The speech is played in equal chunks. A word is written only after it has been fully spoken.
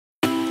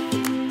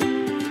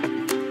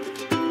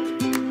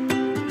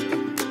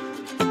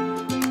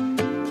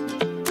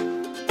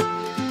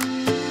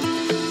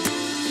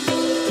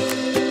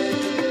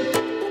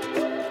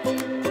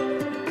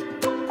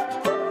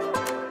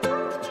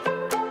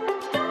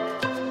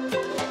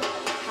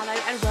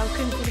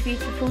the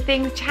Beautiful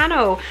Things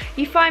channel.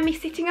 You find me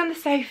sitting on the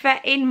sofa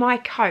in my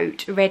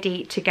coat,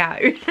 ready to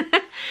go.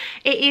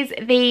 It is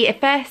the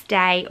first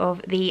day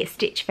of the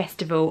Stitch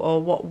Festival,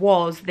 or what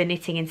was the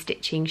Knitting and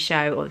Stitching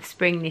Show, or the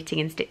Spring Knitting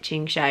and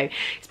Stitching Show.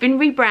 It's been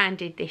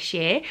rebranded this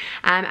year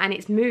and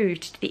it's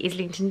moved to the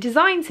Islington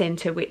Design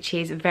Centre, which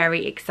is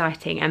very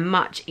exciting and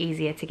much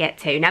easier to get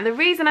to. Now the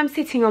reason I'm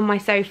sitting on my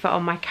sofa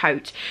on my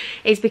coat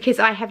is because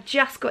I have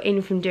just got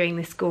in from doing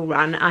the school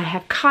run. I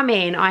have come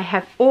in, I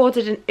have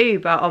ordered an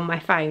Uber on my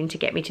phone to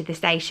get me to the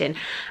station,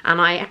 and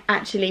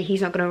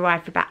he's not going to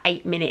arrive for about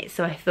 8 minutes,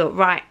 so I thought,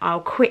 right, I'll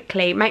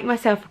quickly make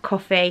myself a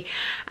coffee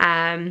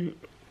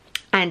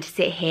and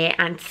sit here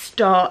and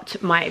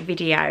start my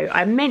video.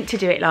 I meant to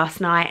do it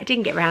last night, I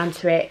didn't get around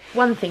to it,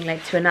 one thing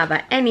led to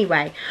another.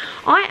 Anyway,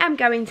 I am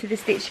going to the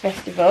Stitch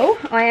Festival.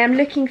 I am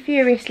looking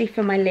furiously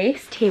for my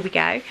list. Here we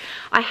go.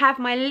 I have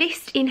my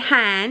list in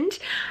hand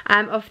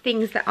of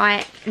things that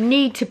I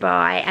need to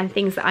buy and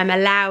things that I'm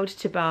allowed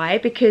to buy,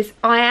 because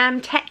I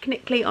am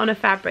technically on a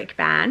fabric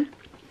ban.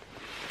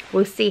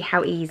 We'll see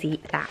how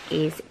easy that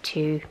is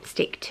to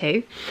stick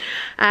to.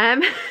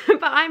 But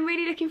I'm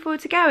really looking forward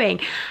to going.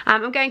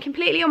 I'm going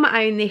completely on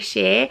my own this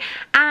year.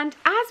 And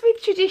as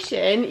with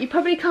tradition, you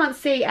probably can't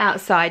see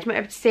outside. You might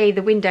have to see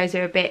the windows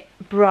are a bit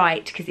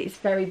bright because it's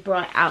very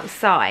bright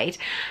outside.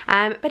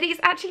 But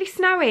it's actually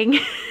snowing.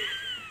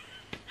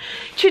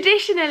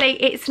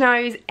 Traditionally it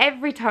snows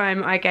every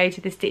time I go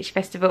to the Stitch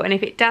Festival, and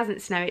if it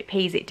doesn't snow it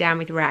pees it down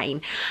with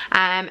rain,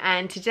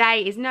 and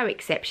today is no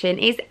exception.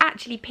 It's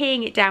actually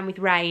peeing it down with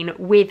rain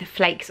with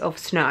flakes of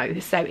snow,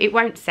 so it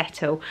won't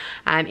settle.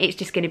 It's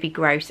just going to be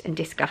gross and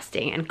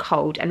disgusting and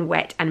cold and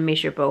wet and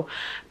miserable,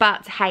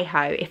 but hey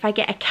ho, if I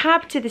get a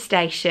cab to the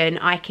station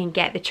I can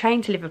get the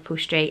train to Liverpool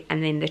Street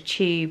and then the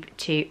tube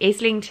to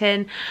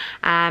Islington,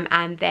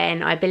 and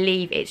then I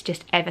believe it's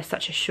just ever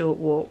such a short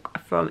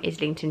walk from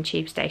Islington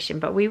tube station,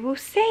 but we will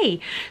see.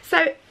 So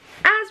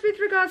as with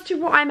regards to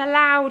what I'm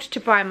allowed to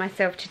buy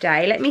myself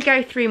today, let me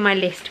go through my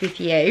list with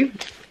you.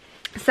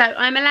 So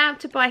I'm allowed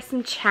to buy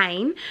some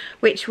chain,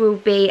 which will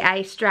be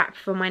a strap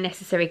for my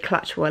necessary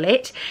clutch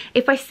wallet.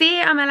 If I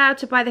see it, I'm allowed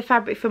to buy the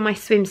fabric for my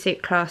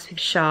swimsuit class with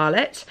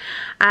Charlotte.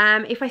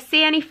 If I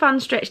see any fun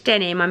stretch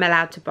denim, I'm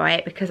allowed to buy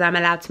it because I'm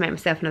allowed to make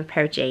myself another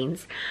pair of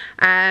jeans.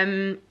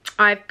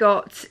 I've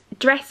got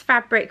dress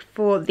fabric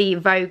for the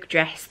Vogue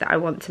dress that I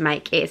want to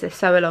make. It's a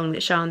sew along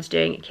that Sian's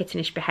doing at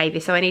Kittenish Behaviour,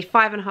 so I need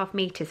 5.5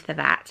 meters for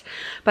that,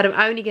 but I'm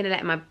only going to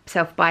let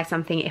myself buy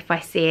something if I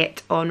see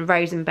it on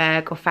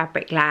Rosenberg or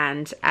Fabric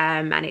Land,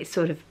 and it's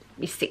sort of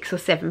 £6 or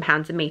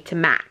 £7 a metre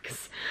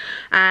max.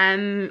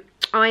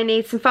 I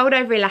need some fold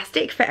over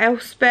elastic for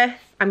Elspeth.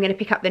 I'm going to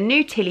pick up the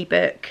new Tilly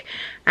book,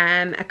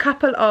 a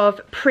couple of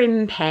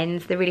Prim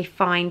pens, the really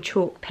fine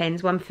chalk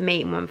pens, one for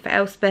me and one for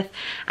Elspeth,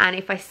 and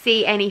if I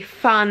see any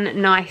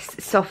fun,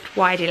 nice, soft,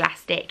 wide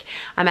elastic,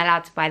 I'm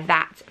allowed to buy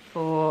that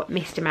for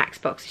Mr. Max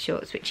boxer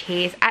shorts, which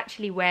he is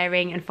actually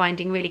wearing and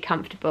finding really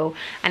comfortable,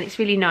 and it's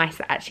really nice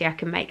that actually I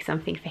can make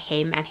something for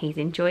him and he's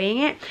enjoying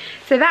it.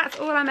 So that's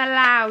all I'm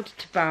allowed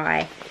to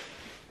buy.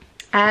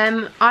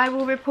 I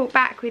will report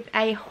back with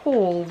a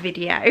haul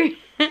video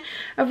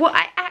of what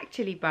I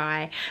actually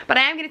buy, but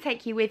I am going to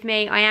take you with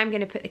me. I am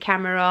going to put the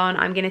camera on,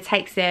 I'm going to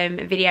take some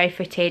video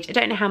footage. I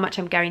don't know how much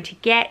I'm going to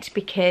get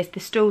because the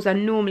stalls are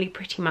normally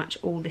pretty much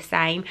all the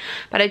same,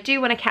 but I do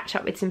want to catch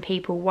up with some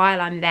people while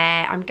I'm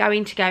there. I'm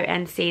going to go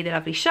and see the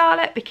lovely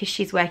Charlotte because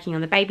she's working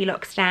on the baby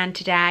lock stand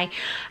today.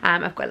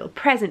 I've got a little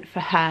present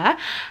for her,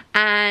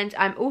 and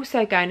I'm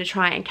also going to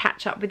try and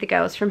catch up with the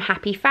girls from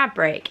Happy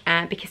Fabric,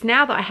 because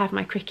now that I have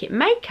my Cricut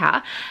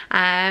maker,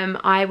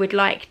 I would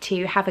like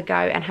to have a go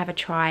and have a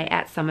try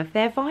at some of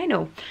their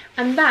vinyl.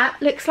 And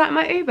that looks like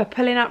my Uber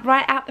pulling up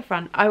right out the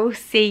front. I will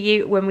see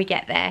you when we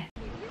get there.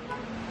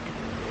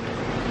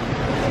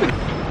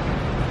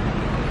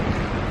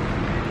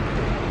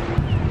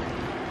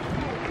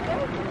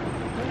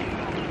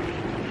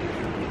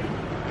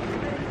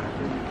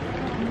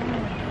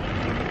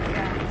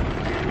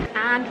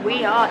 And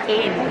we are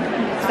in.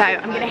 So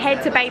I'm going to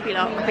head to Baby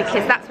Lock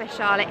because that's where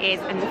Charlotte is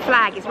and the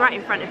flag is right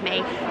in front of me.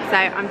 So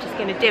I'm just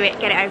going to do it,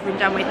 get it over and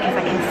done with, because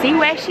I can see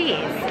where she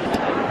is.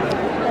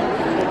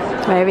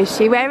 Where is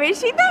she? Where is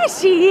she? There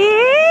she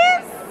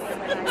is!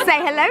 Say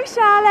hello,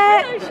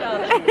 Charlotte.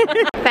 Hello,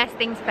 Charlotte. First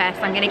things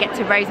first, I'm going to get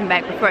to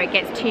Rosenberg before it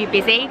gets too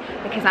busy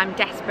because I'm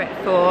desperate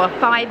for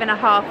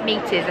 5.5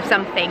 meters of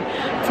something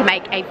to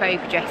make a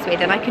Vogue dress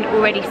with, and I can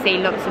already see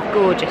lots of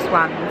gorgeous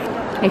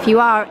ones. If you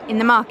are in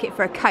the market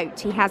for a coat,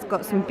 he has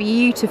got some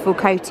beautiful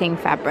coating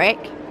fabric.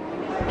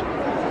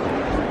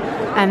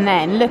 And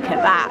then look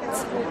at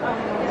that.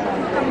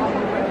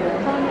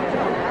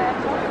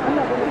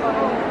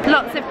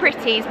 Lots of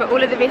pretties, but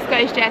all of the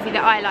viscose jersey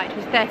that I liked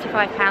was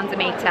 £35 a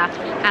metre,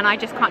 and I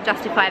just can't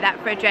justify that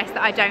for a dress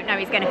that I don't know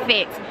is going to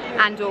fit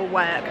and or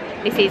work.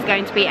 This is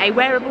going to be a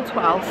wearable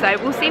toile, so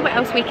we'll see what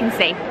else we can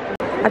see.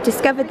 I've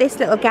discovered this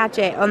little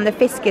gadget on the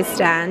Fiskars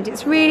stand.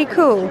 It's really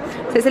cool.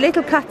 So it's a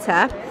little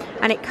cutter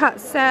and it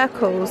cuts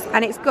circles,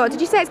 and it's got,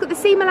 did you say it's got the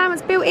seam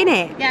allowance built in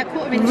it? Yeah,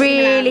 1/4 inch.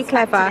 Really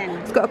clever.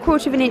 It's got a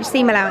 1/4 inch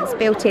seam allowance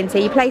built in, so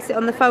you place it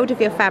on the fold of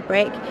your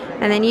fabric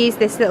and then use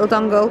this little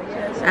dongle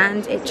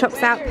and it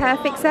chops out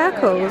perfect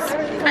circles.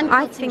 And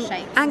quilting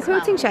shapes. And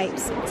quilting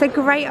shapes. It's a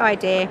great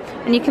idea.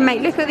 And you can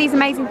make, look at these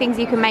amazing things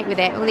you can make with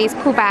it. All these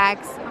cool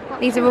bags.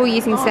 These are all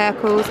using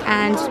circles,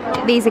 and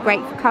these are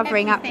great for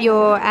covering up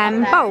your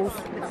bowls.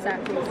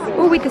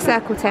 All with the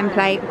circle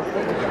template.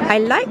 I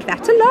like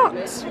that a lot.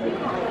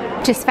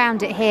 Just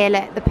found it here,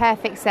 look, the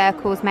perfect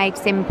circles made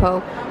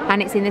simple,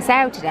 and it's in the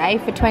sale today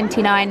for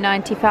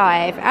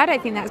 £29.95. I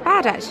don't think that's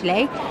bad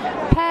actually.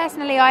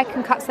 Personally, I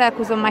can cut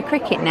circles on my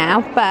Cricut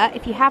now, but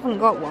if you haven't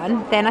got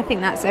one, then I think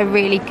that's a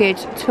really good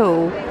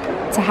tool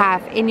to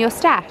have in your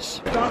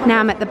stash. Now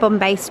I'm at the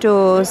Bombay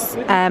Stores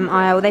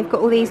aisle. They've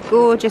got all these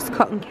gorgeous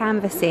cotton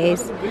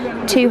canvases,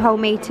 2 whole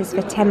meters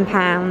for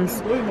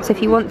 £10. So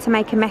if you want to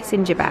make a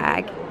messenger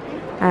bag,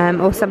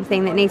 or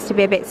something that needs to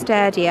be a bit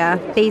sturdier,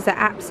 these are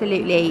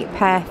absolutely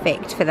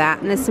perfect for that.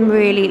 And there's some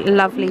really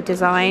lovely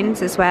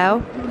designs as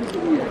well.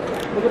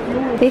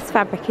 This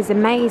fabric is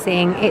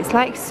amazing. It's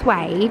like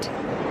suede,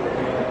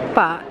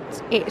 but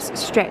it's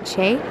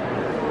stretchy.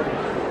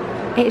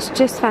 It's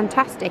just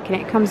fantastic, and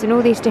it comes in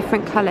all these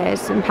different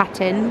colours and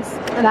patterns.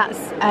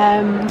 That's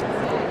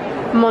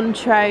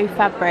Montreux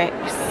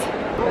Fabrics.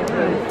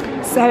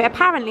 So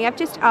apparently, I've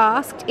just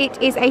asked,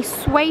 it is a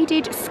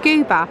sueded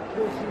scuba,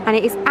 and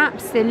it is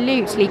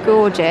absolutely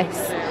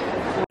gorgeous.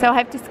 So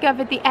I've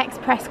discovered the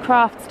Express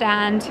Craft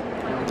stand,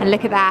 and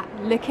look at that,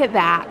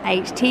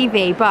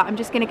 HTV. But I'm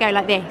just going to go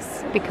like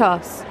this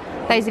because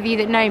those of you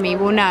that know me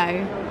will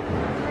know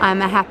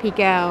I'm a happy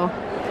girl.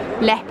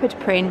 Leopard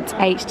print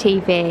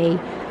HTV,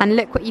 and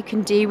look what you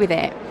can do with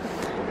it.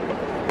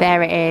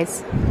 There it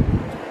is.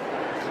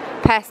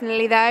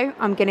 Personally though,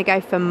 I'm going to go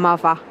for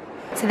mother.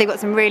 So they've got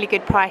some really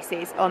good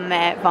prices on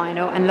their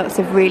vinyl and lots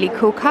of really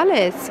cool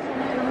colours.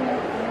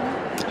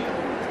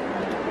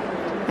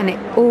 And it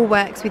all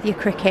works with your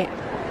Cricut.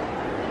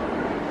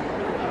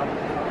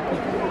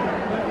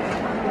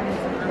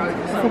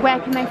 So where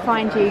can they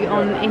find you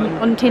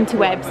on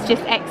Tinterwebs?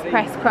 Just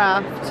Express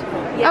Craft.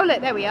 Oh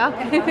look, there we are.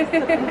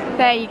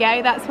 There you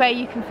go, that's where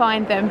you can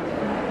find them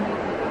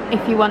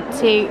if you want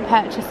to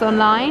purchase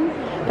online.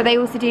 But they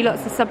also do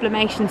lots of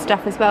sublimation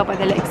stuff as well by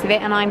the looks of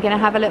it, and I'm going to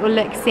have a little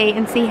look-see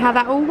and see how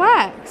that all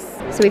works.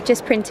 So we've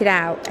just printed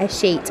out a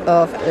sheet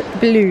of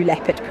blue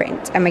leopard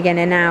print, and we're going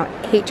to now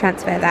heat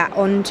transfer that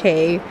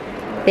onto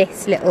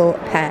this little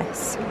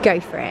purse.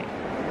 Go for it.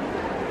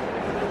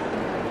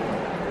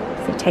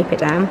 So tape it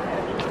down,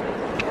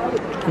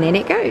 and in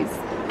it goes.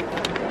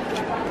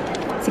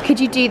 So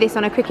could you do this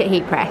on a Cricut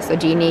heat press, or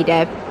do you need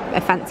a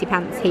fancy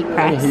pants heat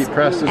press?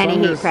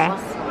 Any heat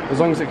press. As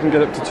long as it can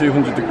get up to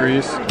 200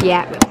 degrees.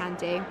 Yeah, we can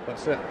do.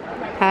 That's it.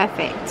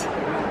 Perfect.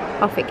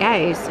 Off it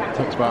goes. It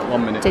takes about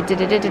 1 minute.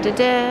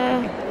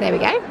 There we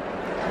go.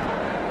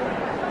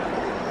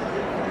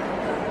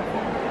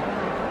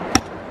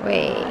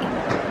 Whee.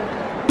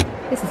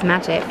 This is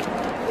magic.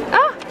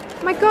 Oh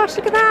my gosh,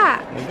 look at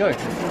that. There you go.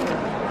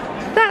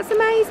 That's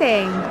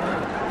amazing.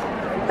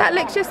 That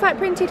looks just like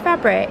printed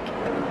fabric.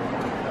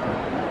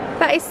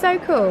 That is so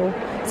cool.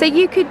 So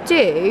you could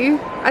do,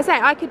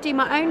 I could do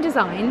my own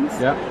designs,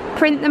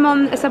 print them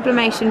on a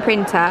sublimation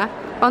printer,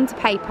 onto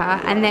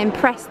paper, and then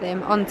press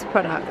them onto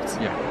product.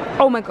 Yeah.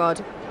 Oh my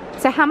god.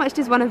 So how much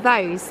does one of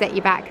those set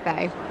you back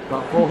though?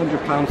 About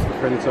 £400 for the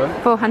printer.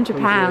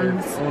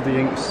 £400. All the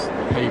inks,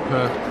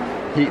 paper,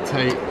 heat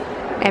tape.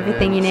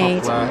 Everything you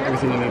need. Software,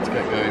 everything you need to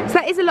get going. So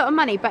that is a lot of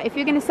money, but if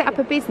you're going to set up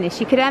a business,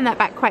 you could earn that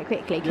back quite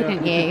quickly,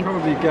 couldn't you? You could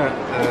probably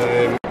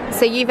get...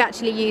 So you've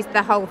actually used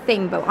the whole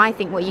thing, but I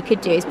think what you could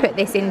do is put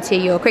this into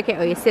your Cricut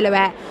or your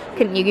Silhouette,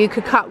 couldn't you? You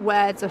could cut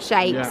words or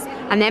shapes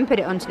and then put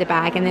it onto the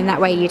bag, and then that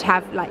way you'd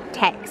have like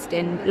text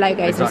and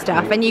logos and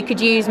stuff, and you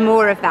could use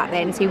more of that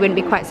then, so you wouldn't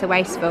be quite so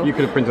wasteful. You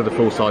could have printed the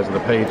full size of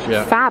the page,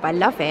 yeah. Fab, I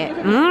love it.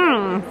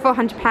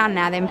 £400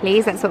 now then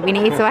please, that's what we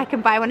need, so I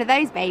can buy one of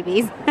those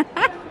babies.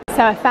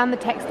 So I found the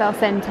textile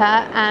centre,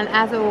 and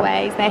as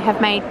always they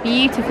have made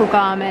beautiful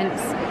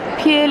garments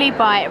purely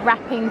by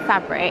wrapping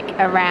fabric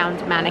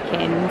around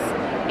mannequins.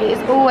 It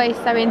is always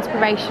so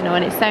inspirational,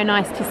 and it's so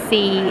nice to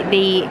see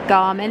the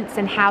garments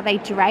and how they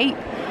drape.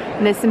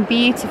 And there's some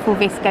beautiful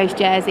viscose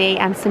jersey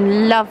and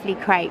some lovely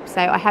crepe, so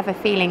I have a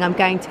feeling I'm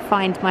going to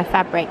find my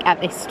fabric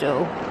at this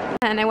stall.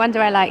 And no wonder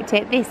I liked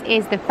it. This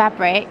is the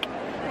fabric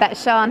that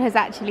Sian has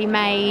actually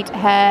made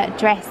her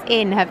dress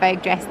in, her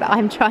Vogue dress that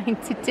I'm trying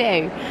to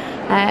do.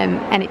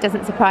 And it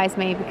doesn't surprise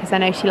me because I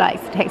know she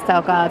likes the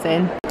textile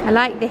garden. I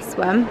like this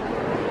one.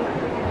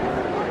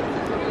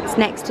 It's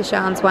next to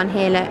Sian's one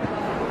here, look.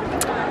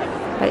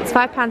 But it's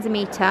 £5 a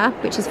metre,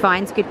 which is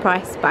fine, it's a good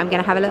price, but I'm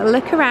going to have a little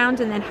look around,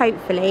 and then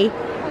hopefully,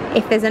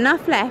 if there's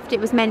enough left,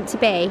 it was meant to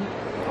be.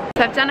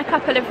 So I've done a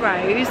couple of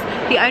rows.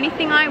 The only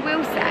thing I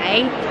will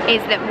say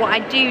is that what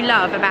I do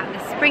love about the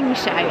spring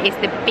show is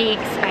the big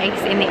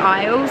space in the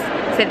aisles.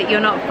 so that you're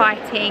not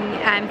fighting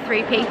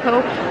through people.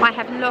 I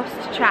have lost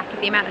track of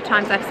the amount of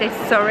times I've said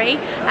sorry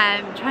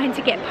trying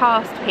to get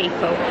past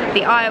people.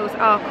 The aisles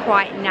are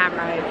quite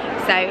narrow,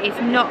 so it's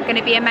not going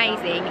to be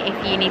amazing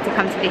if you need to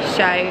come to this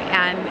show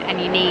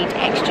and you need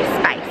extra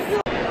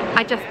space.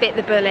 I just bit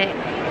the bullet,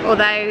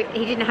 although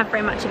he didn't have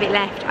very much of it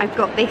left. I've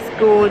got this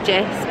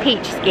gorgeous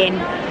peach skin.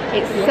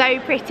 It's so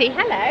pretty.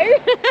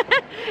 Hello.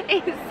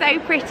 It's so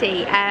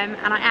pretty, and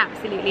I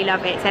absolutely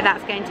love it. So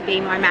that's going to be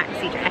my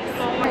maxi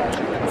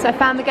dress. So I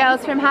found the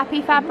girls from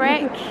Happy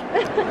Fabric.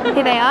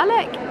 Here they are,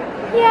 look.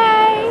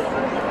 Yay.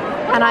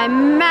 And I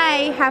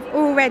may have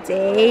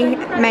already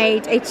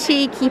made a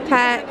cheeky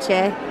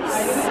purchase,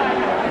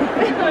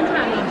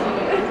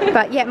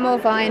 but yet more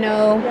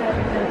vinyl.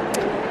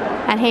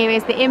 And here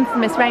is the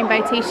infamous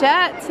rainbow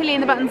t-shirt, Tilly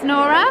and the Buttons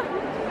Nora,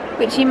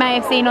 which you may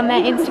have seen on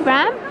their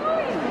Instagram.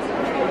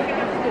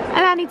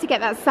 And I need to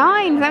get that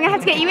signed, so I'm going to have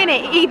to get you in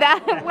it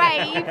either.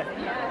 Wave.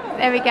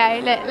 There we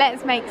go, look,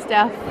 let's make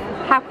stuff.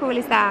 How cool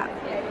is that?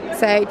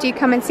 So do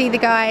come and see the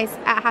guys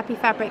at Happy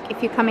Fabric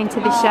if you're coming to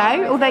the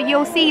show, although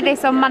you'll see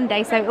this on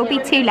Monday, so it'll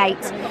be too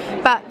late.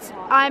 But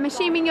I'm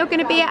assuming you're going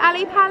to be at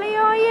Ali Pali,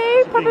 are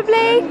you?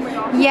 Probably?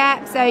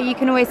 Yeah, so you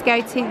can always go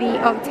to the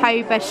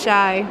October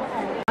show.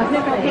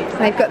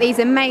 They've got these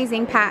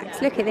amazing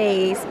packs, look at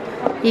these.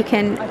 You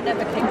can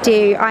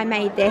do, I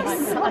made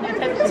this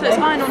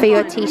for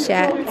your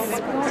t-shirts.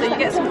 So you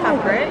get some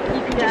fabric,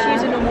 you can just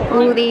use a normal...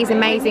 All these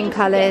amazing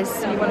colours.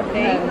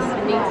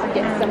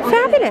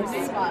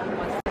 Fabulous.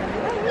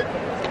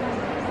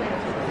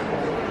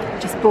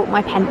 Just bought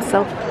my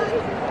pencil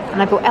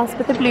and I bought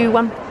Elspeth the blue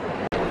one.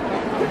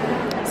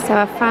 So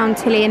I found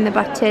Tilly and the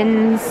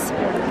Buttons,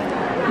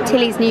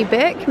 Tilly's new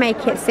book,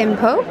 Make It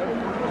Simple.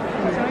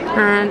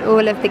 And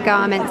all of the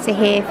garments are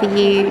here for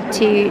you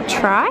to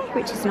try,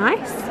 which is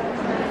nice.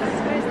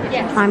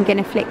 I'm going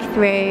to flick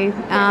through.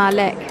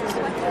 Look.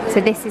 So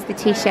this is the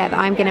t-shirt that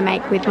I'm going to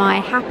make with my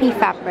Happy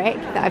Fabric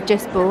that I've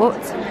just bought.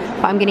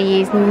 But I'm going to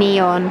use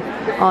neon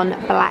on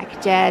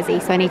black jersey.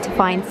 So I need to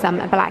find some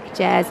black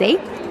jersey.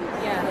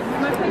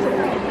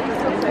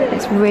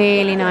 It's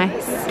really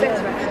nice.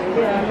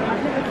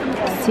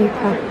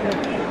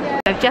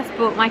 Super. I've just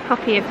bought my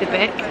copy of the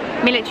book,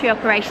 Military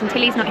Operation.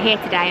 Tilly's not here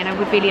today and I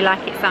would really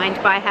like it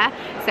signed by her,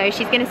 so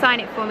she's going to sign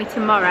it for me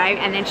tomorrow,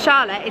 and then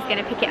Charlotte is going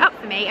to pick it up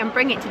for me and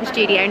bring it to the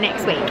studio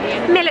next week.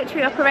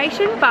 Military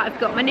Operation, but I've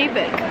got my new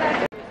book.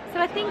 So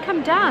I think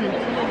I'm done.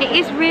 It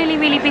is really,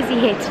 really busy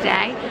here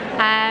today.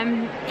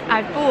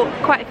 I've bought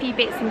quite a few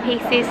bits and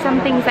pieces, some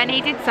things I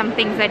needed, some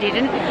things I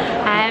didn't.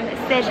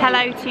 Said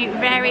hello to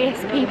various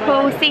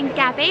people, seen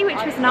Gabby,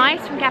 which was nice,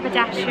 from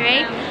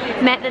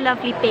Gabardashery. Met the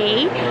lovely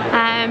Bee,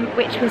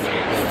 which was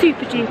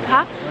super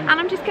duper. And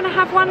I'm just going to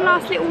have one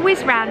last little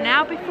whiz round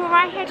now before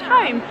I head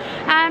home.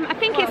 I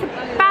think it's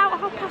about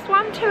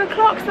 1:30, 2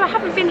 o'clock, so I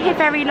haven't been here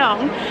very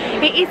long.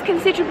 It is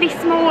considerably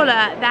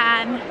smaller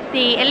than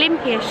the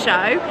Olympia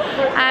show,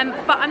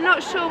 but I'm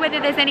not sure whether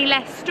there's any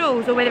less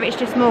stalls or whether it's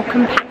just more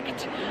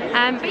compact.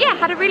 But yeah,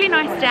 had a really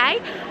nice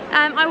day.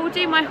 I will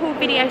do my haul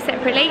video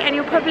separately and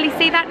you'll probably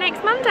see that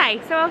next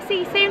Monday. So I'll see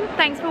you soon.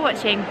 Thanks for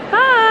watching.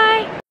 Bye!